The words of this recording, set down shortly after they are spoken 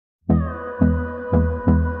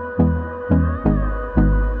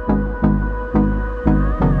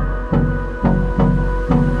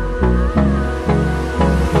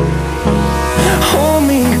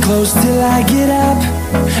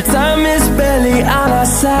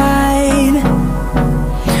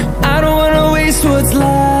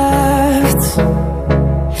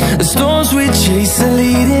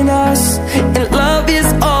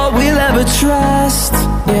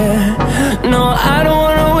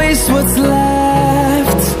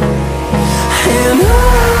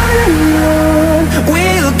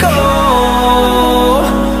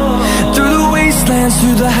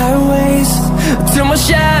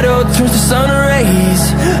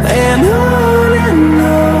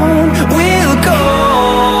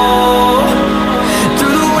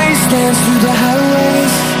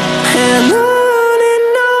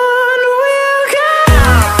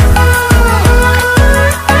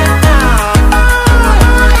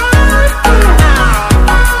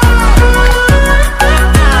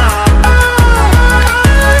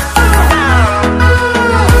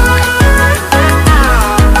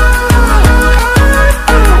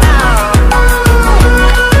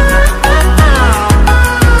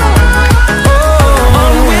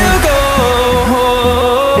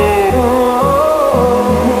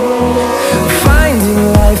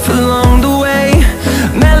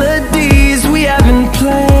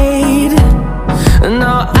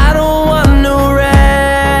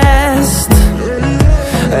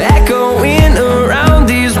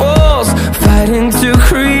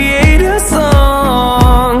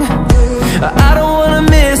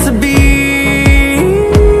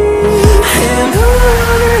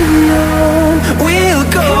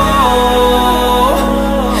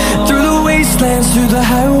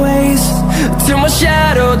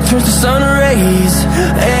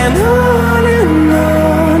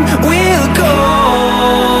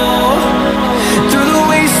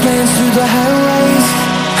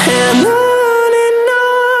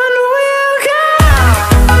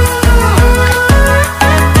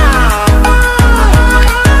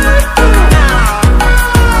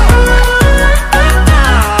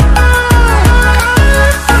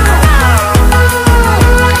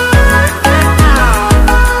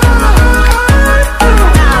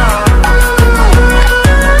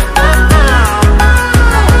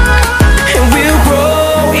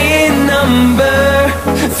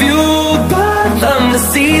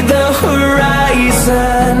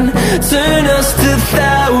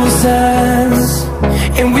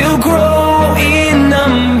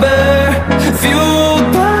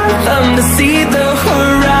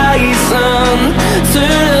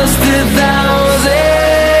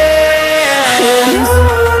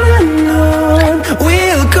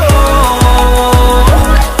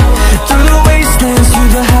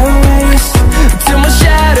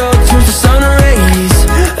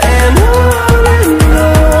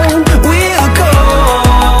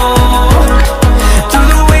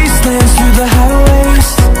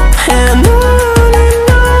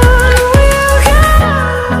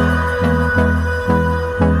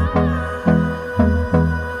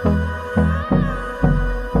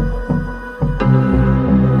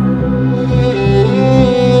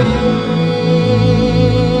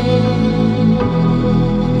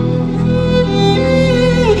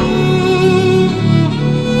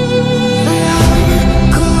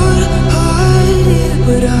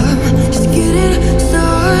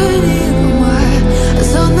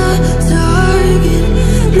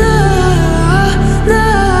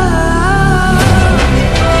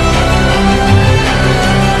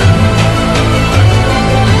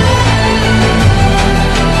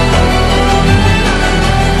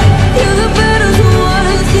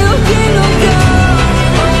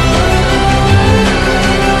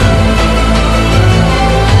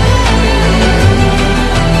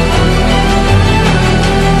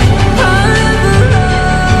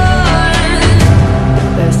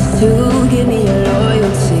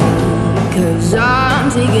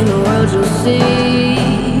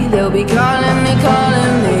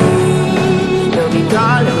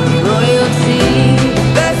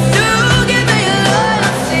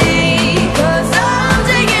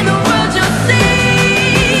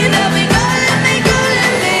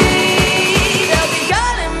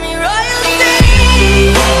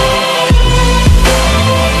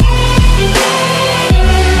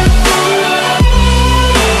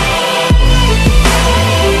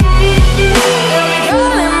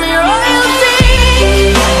Calling me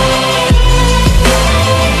royalty.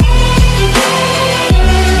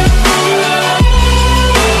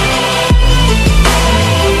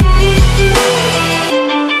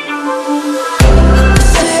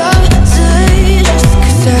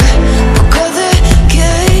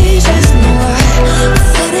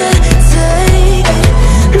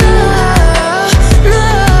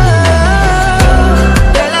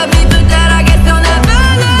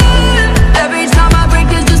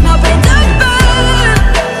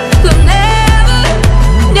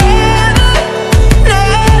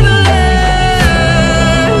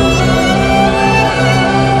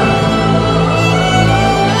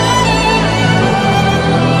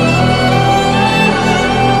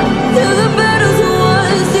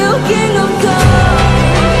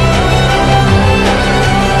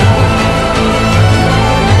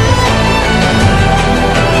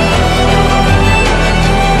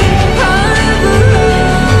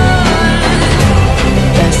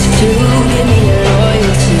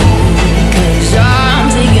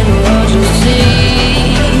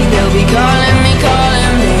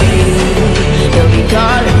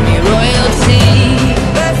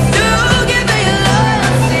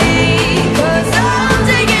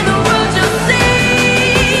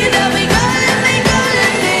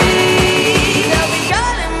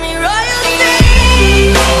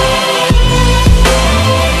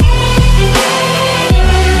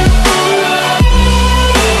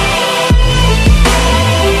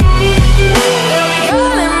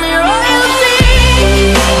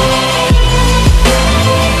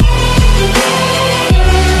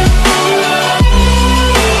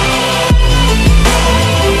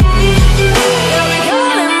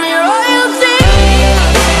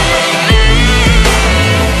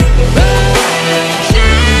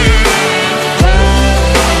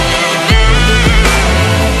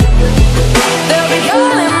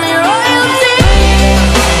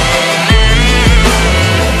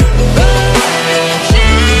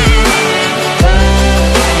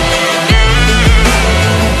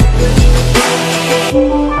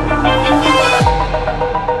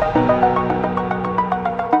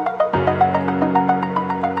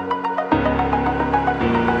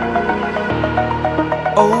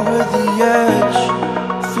 over the edge.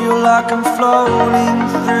 Feel like I'm floating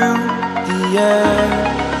through the air.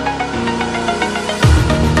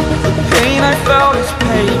 The pain I felt is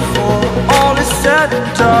paid for, all is said and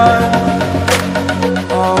done.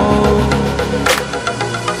 Oh,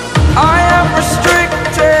 I am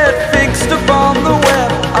restricted, fixed upon the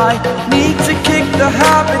web. I need to kick the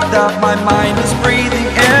habit that my mind is breathing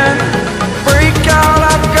in. Break out,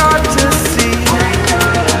 I've got to see.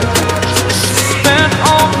 Spent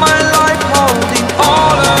all my life holding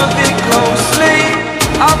all of it closely.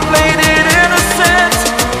 I played it innocent,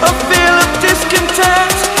 a feel of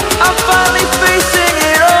discontent. I'm finally facing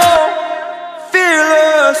it all,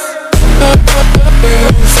 fearless.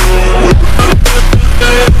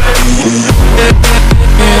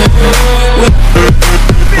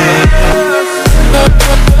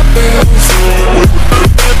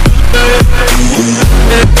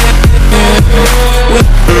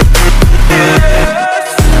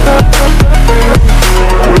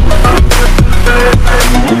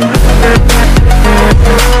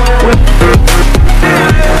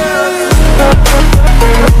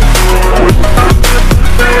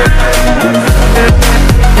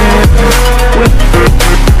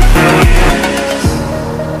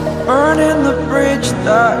 Burning the bridge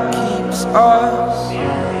that keeps us.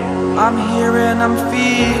 I'm here and I'm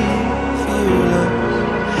feeling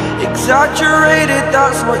fearless. Exaggerated,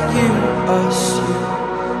 that's what you assume.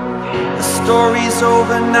 The story's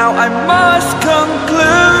over now, I must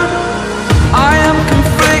conclude. I am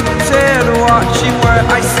conflicted, watching where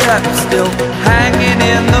I step still, hanging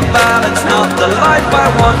in the balance. Not the life I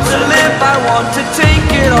want to live, I want to take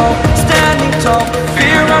it all. Standing tall,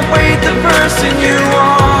 fear I've weighed the person you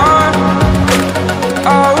are.